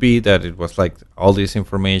supposed to be that it was like all this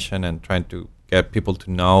information and trying to get people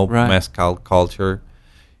to know mezcal culture.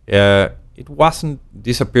 It wasn't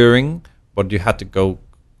disappearing, but you had to go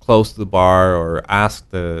close to the bar or ask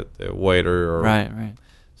the waiter. Or right.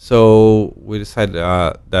 So we decided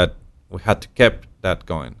that we had to keep that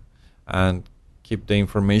going and keep the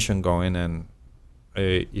information going. And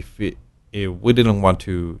if we didn't want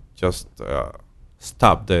to just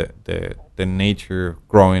stop the nature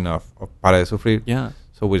growing of Para de Sufrir,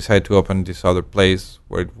 so we decided to open this other place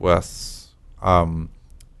where it was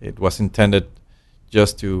intended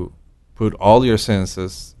just to put all your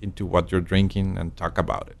senses into what you're drinking and talk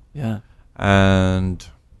about it. Yeah. And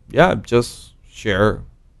just share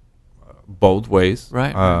both ways.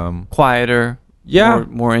 Right. Quieter. Yeah.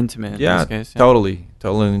 More intimate in this case. Yeah. Totally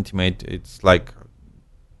intimate. It's like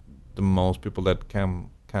the most people that can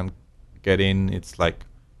get in. It's like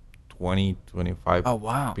 20, 25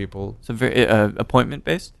 people. So very appointment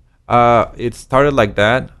based? It started like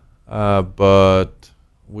that, but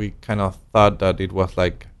we kind of thought that it was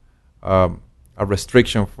like a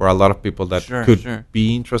restriction for a lot of people that could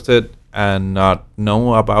be interested and not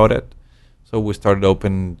know about it. So we started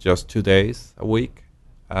open just 2 days a week,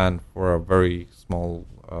 and for a very small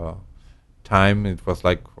time. It was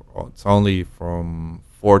like it's only from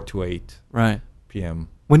 4 to 8 p.m.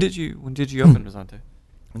 When did you open Mezante?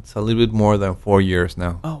 It's a little bit more than 4 years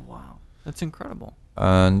now. Oh wow, that's incredible.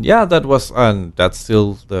 And that's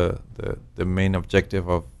still the main objective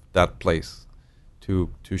of that place, to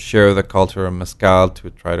share the culture of mezcal, to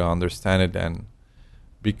try to understand it, and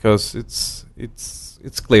because it's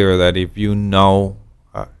clear that if you know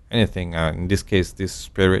anything, in this case this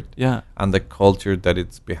spirit, and the culture that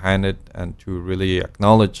it's behind it, and to really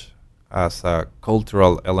acknowledge as a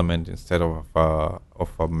cultural element instead of a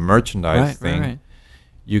merchandise thing,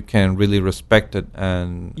 you can really respect it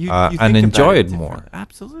and enjoy it more.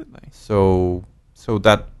 Absolutely. So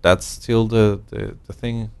that's still the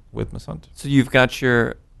thing with Mezante. So you've got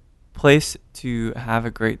your place to have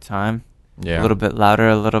a great time, a little bit louder,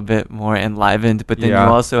 a little bit more enlivened, but then you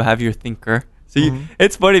also have your thinker. So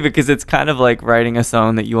it's funny because it's kind of like writing a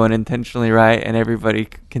song that you unintentionally write, and everybody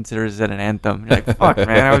considers it an anthem. You're like, fuck,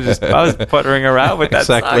 man, I was puttering around with that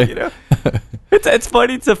song, you know? It's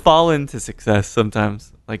funny to fall into success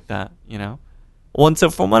sometimes like that, you know? Well, and so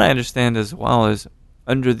from what I understand as well is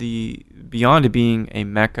beyond it being a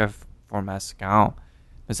mecca for mezcal,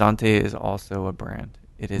 Mezante is also a brand.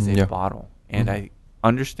 It is a bottle. And I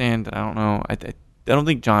understand that, I don't know, I don't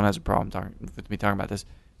think John has a problem with me talking about this.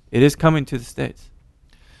 It is coming to the States.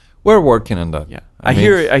 We're working on that. Yeah, I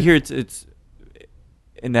hear it's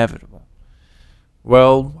inevitable.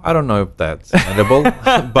 Well, I don't know if that's inevitable,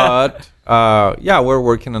 but we're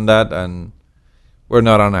working on that, and we're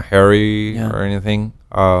not on a hurry or anything.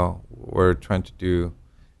 We're trying to do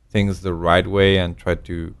things the right way and try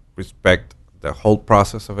to respect the whole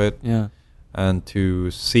process of it. Yeah, and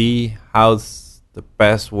to see how's the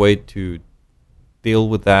best way to deal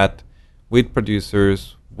with that with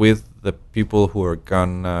producers, with the people who are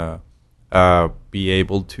gonna be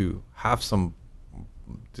able to have some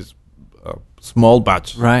this small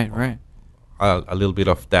batch, right, a little bit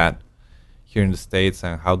of that here in the States.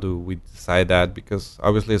 And how do we decide that? Because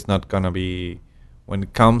obviously it's not gonna be, when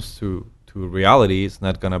it comes to reality, it's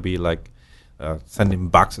not gonna be like sending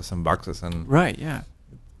boxes and boxes and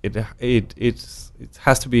it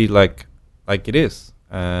has to be like it is,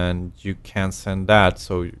 and you can't send that,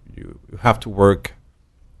 so you have to work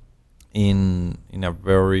in a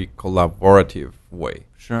very collaborative way.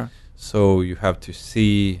 Sure. So you have to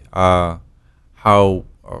see how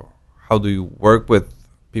do you work with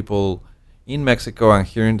people in Mexico and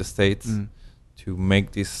here in the States to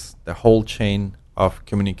make this the whole chain of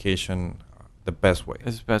communication the the best way.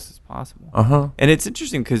 As best as possible. Uh-huh. And it's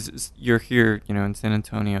interesting because you're here, in San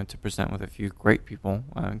Antonio to present with a few great people,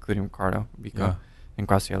 including Ricardo Bico, and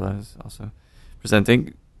Graciela is also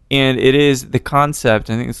presenting. And it is the concept,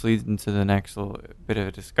 I think this leads into the next little bit of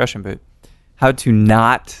a discussion, but how to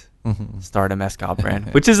not start a mezcal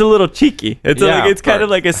brand, which is a little cheeky. It's kind of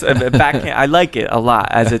like a backhand. I like it a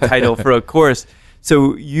lot as a title for a course.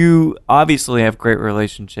 So you obviously have great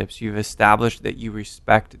relationships. You've established that you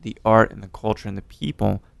respect the art and the culture and the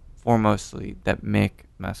people, foremostly, that make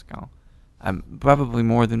mezcal. Probably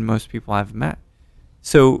more than most people I've met.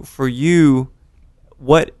 So for you,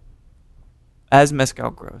 as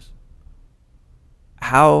mezcal grows,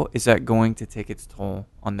 how is that going to take its toll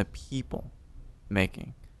on the people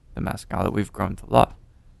making the mezcal that we've grown to love?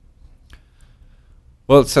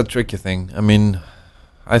 Well, it's a tricky thing. I mean,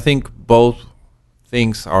 I think both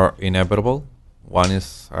things are inevitable. One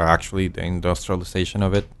is actually the industrialization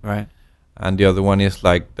of it, right, and the other one is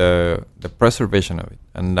like the preservation of it.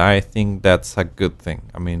 And I think that's a good thing.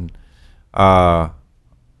 I mean,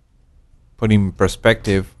 putting in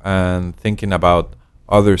perspective and thinking about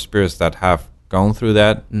other spirits that have gone through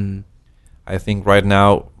that. I think right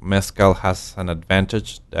now mezcal has an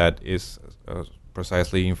advantage that is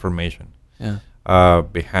precisely information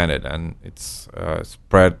behind it, and it's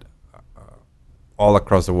spread all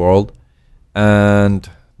across the world. And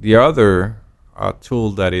the other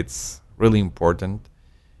tool that it's really important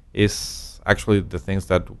is actually the things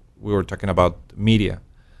that we were talking about, media.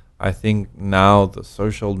 I think now the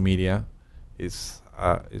social media is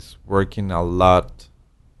working a lot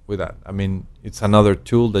with that. I mean, it's another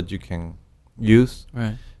tool that you can use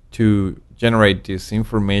to generate this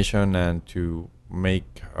information and to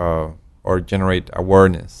make or generate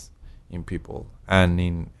awareness in people and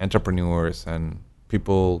in entrepreneurs and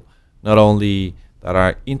people not only that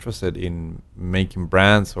are interested in making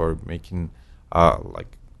brands or making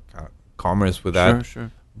commerce with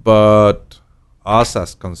that, but us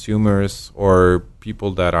as consumers or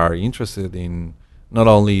people that are interested in not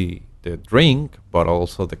only the drink but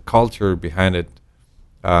also the culture behind it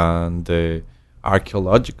and the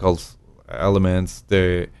archaeological elements,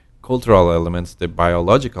 the cultural elements, the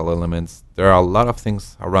biological elements. There are a lot of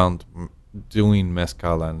things around doing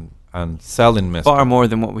mezcal and selling mezcal. Far more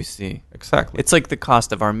than what we see. Exactly. It's like the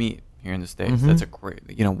cost of our meat here in the States. That's a great,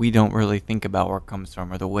 we don't really think about where it comes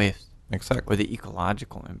from or the waste. Exactly. Or the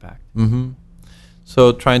ecological impact.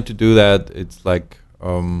 So trying to do that, it's like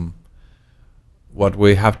what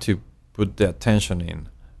we have to put the attention in.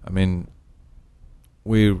 I mean,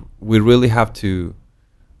 we really have to.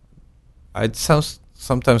 It sounds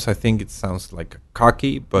sometimes I think it sounds like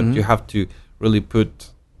cocky, but you have to really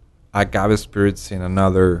put agave spirits in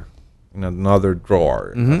another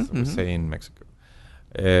drawer, as we say in Mexico,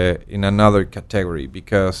 in another category,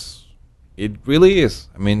 because it really is.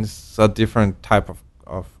 I mean, it's a different type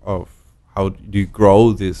of how do you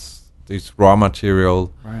grow this raw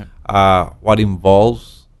material, what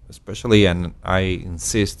involves, especially, and I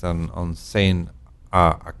insist on saying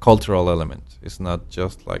a cultural element. It's not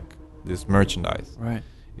just like this merchandise. Right.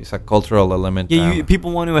 It's a cultural element. Yeah,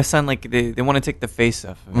 people want to assign, like, they want to take the face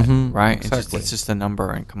off of it, right? Exactly. It's just a number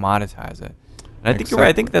and commoditize it. And I think you're right.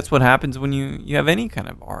 I think that's what happens when you have any kind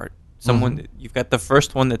of art. Someone you've got the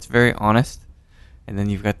first one that's very honest, and then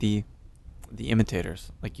you've got the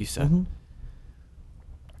imitators, like you said.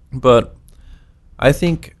 But I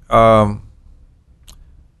think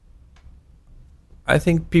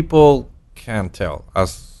people can tell,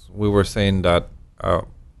 as we were saying, that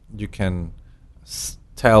you can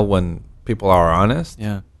tell when people are honest.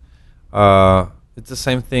 Yeah. It's the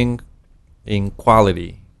same thing in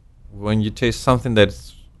quality. When you taste something that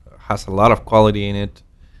has a lot of quality in it,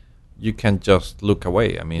 you can't just look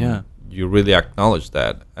away. I mean, you really acknowledge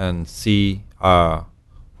that and see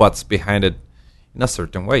what's behind it in a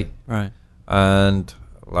certain way. Right. And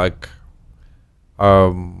like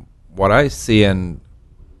what I see, and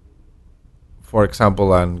for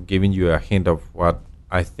example, I'm giving you a hint of what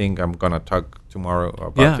I think I'm going to talk tomorrow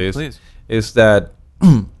about this, please. Is that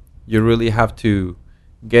you really have to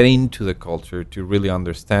get into the culture to really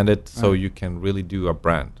understand it, so you can really do a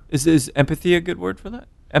brand. Is empathy a good word for that?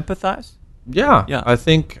 Empathize? Yeah. I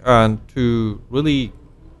think to really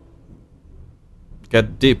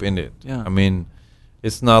get deep in it. Yeah. I mean,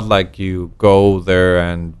 it's not like you go there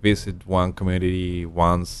and visit one community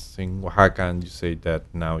once in Oaxaca and you say that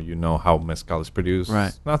now you know how mezcal is produced. Right.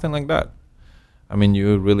 It's nothing like that. I mean,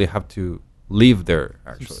 you really have to live there,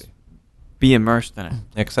 actually. Be immersed in it.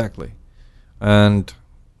 Exactly. And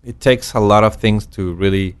it takes a lot of things to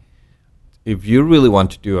really, if you really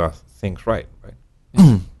want to do things right?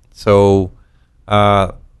 So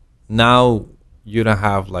now you don't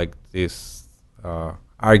have like this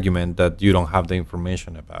argument that you don't have the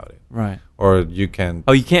information about it, right? Or you can.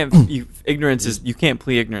 Oh, you can't. Ignorance is you can't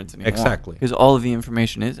plead ignorance anymore. Exactly, because all of the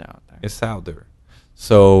information is out there. It's out there,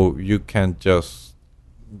 so you can't just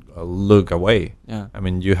look away. Yeah, I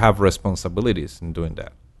mean, you have responsibilities in doing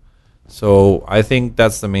that. So I think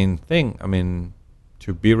that's the main thing. I mean,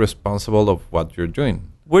 to be responsible of what you're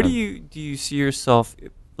doing. Where do you see yourself?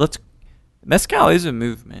 Mezcal is a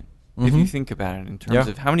movement. If you think about it in terms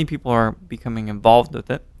of how many people are becoming involved with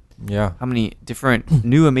it. Yeah. How many different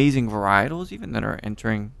new amazing varietals even that are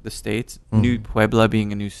entering the States. New Puebla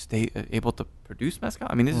being a new state able to produce mezcal.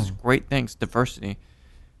 I mean, this is great things, diversity.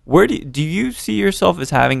 Where do you see yourself as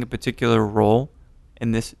having a particular role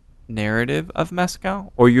in this narrative of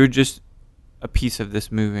mezcal, or you're just a piece of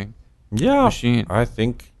this moving machine? I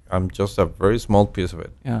think I'm just a very small piece of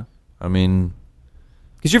it. Yeah. I mean,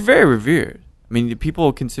 because you're very revered. I mean,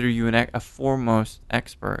 people consider you a foremost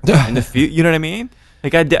expert in the field. You know what I mean?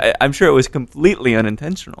 Like, I'm sure it was completely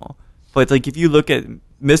unintentional. But, like, if you look at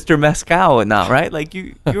Mr. Mezcal now, right? Like,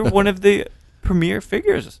 you're one of the premier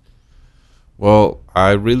figures. Well,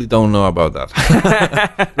 I really don't know about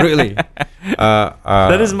that. Really.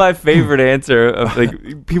 That is my favorite answer. Of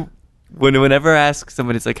like, people, whenever I ask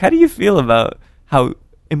someone, it's like, how do you feel about how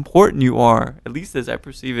important you are, at least as I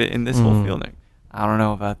perceive it in this whole field? Like, I don't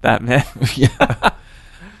know about that, man. Yeah.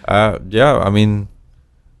 I mean,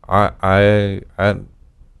 I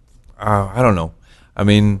don't know. I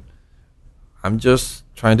mean, I'm just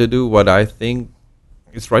trying to do what I think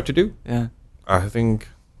is right to do. Yeah. I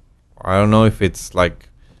don't know if it's like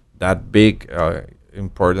that big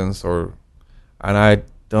importance and I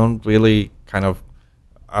don't really kind of,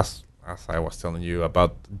 as I was telling you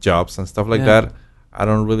about jobs and stuff like that, I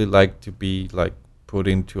don't really like to be like put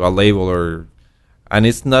into a label and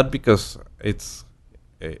it's not because it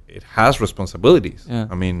has responsibilities. Yeah.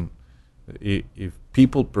 I mean, if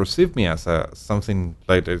people perceive me as something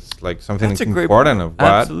like it's like something that's important of what,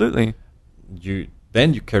 absolutely, you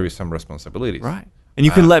carry some responsibilities, right? And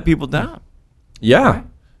you can let people down. Yeah,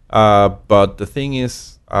 right? But the thing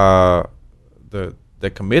is, the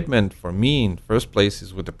commitment for me in first place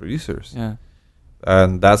is with the producers. Yeah,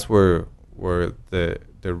 and that's where the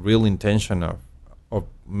real intention of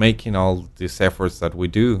making all these efforts that we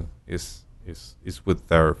do is with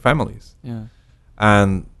their families. Yeah,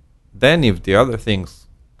 and then if the other things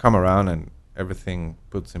come around and everything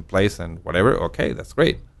puts in place and whatever, okay, that's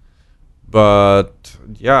great. But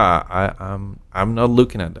yeah, I'm not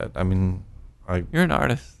looking at that. I mean, you're an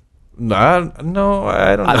artist. No, I don't know.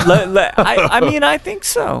 I mean, I think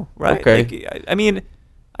so, right? Okay. Like, I mean,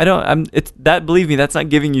 I don't. It's that. Believe me, that's not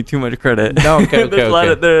giving you too much credit. No, okay,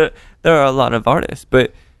 okay. There are a lot of artists,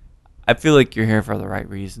 but I feel like you're here for the right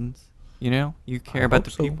reasons. You know, you care about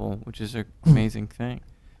the people, which is an amazing thing.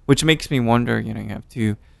 Which makes me wonder. You know, you have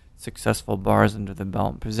two successful bars under the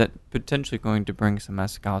belt, potentially going to bring some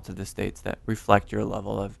mezcal to the States that reflect your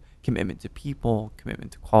level of commitment to people,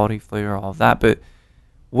 commitment to quality, flavor, all of that. But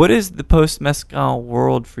what does the post-mezcal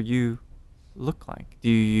world for you look like? Do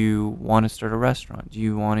you want to start a restaurant? Do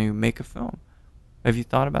you want to make a film? Have you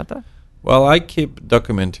thought about that? Well, I keep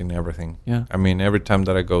documenting everything. Yeah. I mean, every time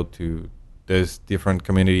that I go to these different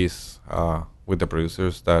communities with the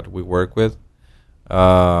producers that we work with,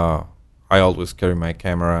 I always carry my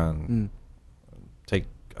camera and take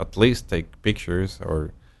pictures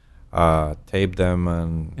or tape them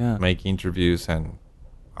and make interviews, and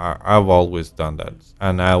I've always done that,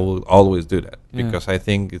 and I will always do that because I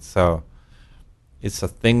think it's a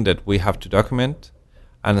thing that we have to document,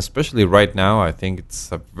 and especially right now, I think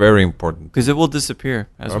it's a very important because it will disappear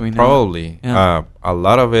as we know. Probably, a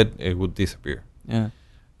lot of it would disappear. Yeah,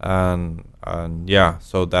 and yeah,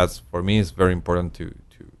 so that's for me. It's very important to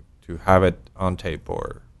have it on tape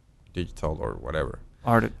or digital or whatever.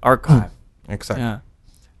 Archive. Exactly. Yeah.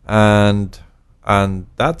 And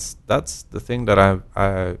that's the thing that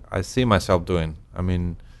I see myself doing. I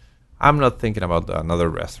mean, I'm not thinking about another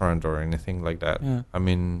restaurant or anything like that. Yeah. I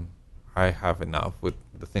mean, I have enough with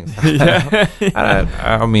the things I have. And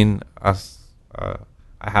I mean, as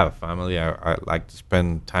I have a family, I like to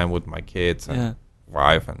spend time with my kids and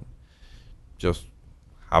wife and just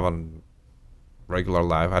have a regular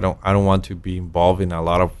life. I don't want to be involved in a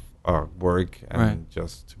lot of work and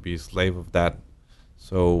just to be a slave of that.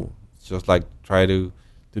 So it's just like try to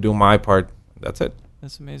do my part. That's it.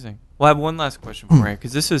 That's amazing. Well, I have one last question for you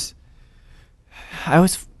because this is,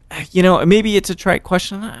 maybe it's a trite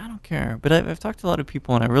question. I don't care, but I've talked to a lot of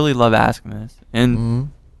people and I really love asking this.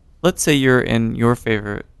 And let's say you're in your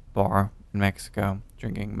favorite bar in Mexico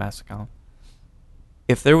drinking mezcal.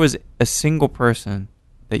 If there was a single person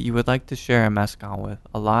that you would like to share a mezcal with,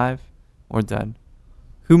 alive or dead,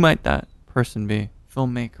 who might that person be?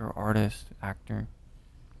 Filmmaker, artist, actor?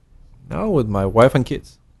 No, with my wife and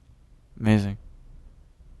kids. Amazing.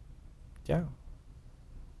 Yeah.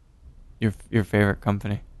 Your favorite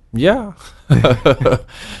company? Yeah.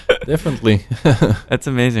 Definitely. That's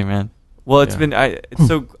amazing, man. Well,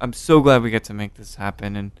 I'm so glad we get to make this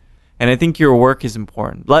happen, and I think your work is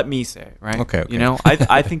important. Let me say, right? Okay. You know,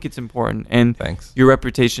 I think it's important, and thanks. Your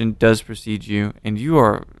reputation does precede you, and you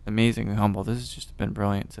are amazingly humble. This has just been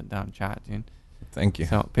brilliant sit down chat, dude. Thank you.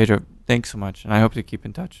 So, Pedro, thanks so much, and I hope to keep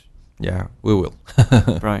in touch. Yeah, we will.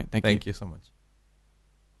 Brilliant. Thank you so much.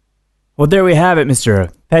 Well, there we have it,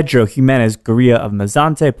 Mr. Pedro Jimenez Gurria of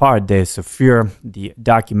Mazante Par de Sofir, the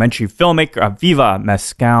documentary filmmaker of Viva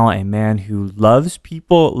Mezcal, a man who loves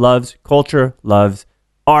people, loves culture, loves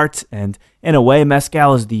art, and in a way,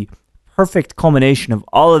 mezcal is the perfect culmination of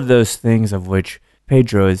all of those things of which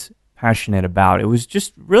Pedro is passionate about. It was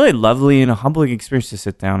just really lovely and a humbling experience to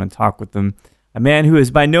sit down and talk with him. A man who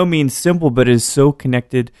is by no means simple, but is so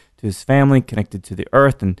connected to his family, connected to the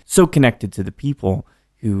earth, and so connected to the people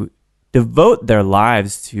who devote their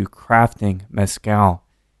lives to crafting mezcal,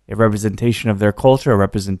 a representation of their culture, a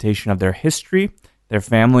representation of their history, their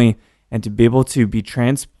family, and to be able to be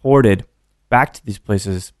transported back to these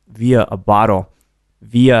places via a bottle,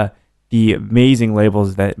 via the amazing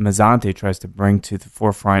labels that Mazante tries to bring to the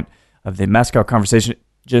forefront of the mezcal conversation.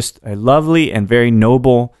 Just a lovely and very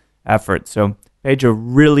noble effort. So, Pedro,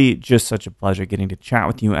 really just such a pleasure getting to chat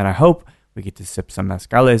with you, and I hope we get to sip some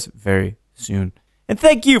mezcales very soon. And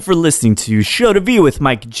thank you for listening to Show to V with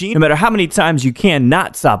Mike G. No matter how many times you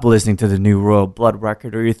cannot stop listening to the new Royal Blood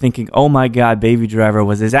record, or you're thinking, oh my God, Baby Driver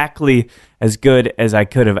was exactly as good as I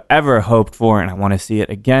could have ever hoped for, and I want to see it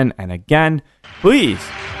again and again, please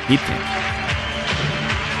keep tuned.